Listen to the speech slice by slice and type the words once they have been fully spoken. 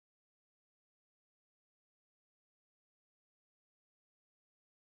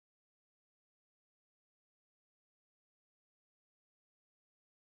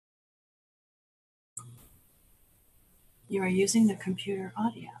You are using the computer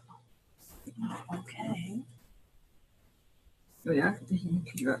audio. Okay. We are using the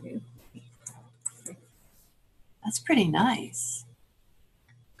computer audio. That's pretty nice,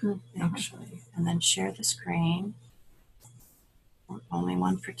 Good. actually. And then share the screen. Only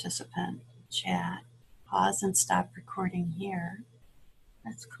one participant. Chat. Pause and stop recording here.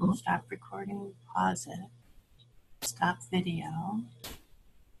 That's cool. Stop recording, pause it. Stop video.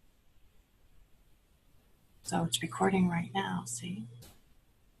 So it's recording right now, see?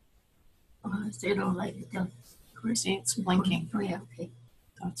 Oh, so it'll like it down. See, it's blinking. Oh yeah, okay.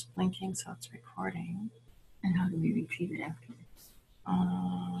 So it's blinking, so it's recording. And how do we retrieve it after?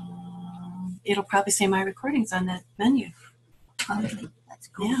 It'll probably say my recordings on that menu. Okay, that's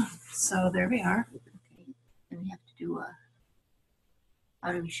cool. Yeah, so there we are. Okay, then we have to do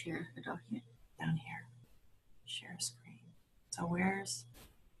how do we share a document? Down here, share screen. So where's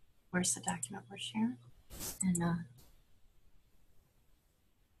the document we're sharing? And then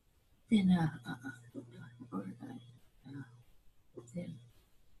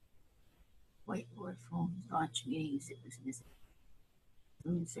whiteboard phone launch meetings. It was missing.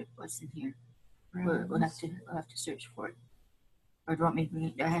 Let me search what's in here. We'll have to search for it. Or do you want me to bring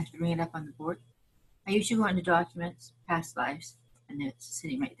it? I have to bring it up on the board. I usually go into documents, past lives, and it's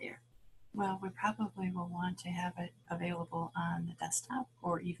sitting right there. Well, we probably will want to have it available on the desktop,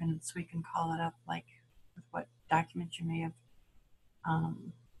 or even so we can call it up like with what documents you may have,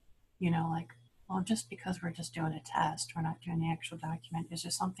 like, well, just because we're just doing a test, we're not doing the actual document. Is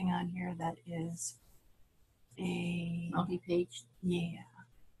there something on here that is a multi-page? Yeah,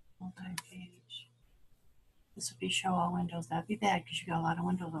 multi-page. This would be show all windows. That'd be bad because you got a lot of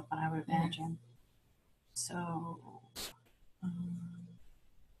windows open, I would imagine. So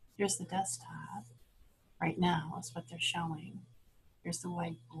here's the desktop. Right now is what they're showing. Here's the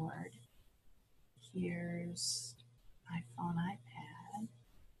whiteboard. Here's iPhone, iPad.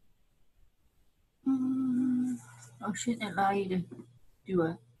 Oh, shouldn't it allow you to do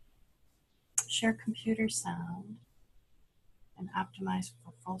a share computer sound and optimize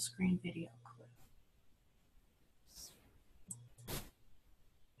for full screen video clip?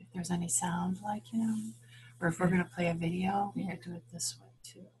 If there's any sound, like, or if we're going to play a video, we have to do it this way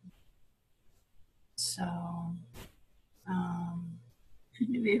too. So,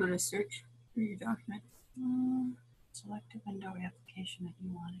 shouldn't you be able to search for your document? Select a window application that you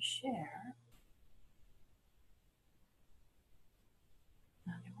want to share.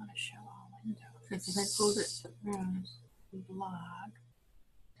 Now they want to show all windows. Because if I pulled it, blog,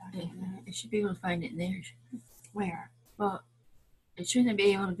 document, it should be able to find it in there. Where? Well, it shouldn't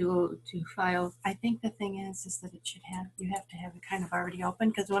be able to go to file. I think the thing is that it should have, you have to have it kind of already open,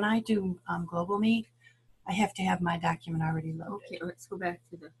 because when I do Global Meet, I have to have my document already loaded. Okay, let's go back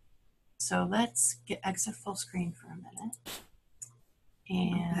to the. So let's exit full screen for a minute.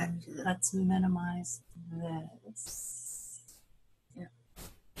 And let's minimize this. Yeah.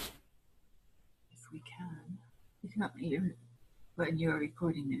 If we can. You cannot even when you're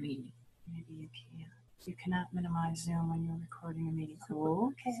recording the meeting. Maybe you can. You cannot minimize Zoom when you're recording a meeting.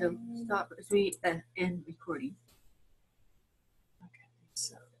 Okay. So stop as we end recording. Okay.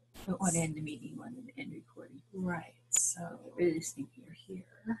 So don't want to end the meeting, want to end recording. Right. So this thing here.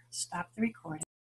 Stop the recording.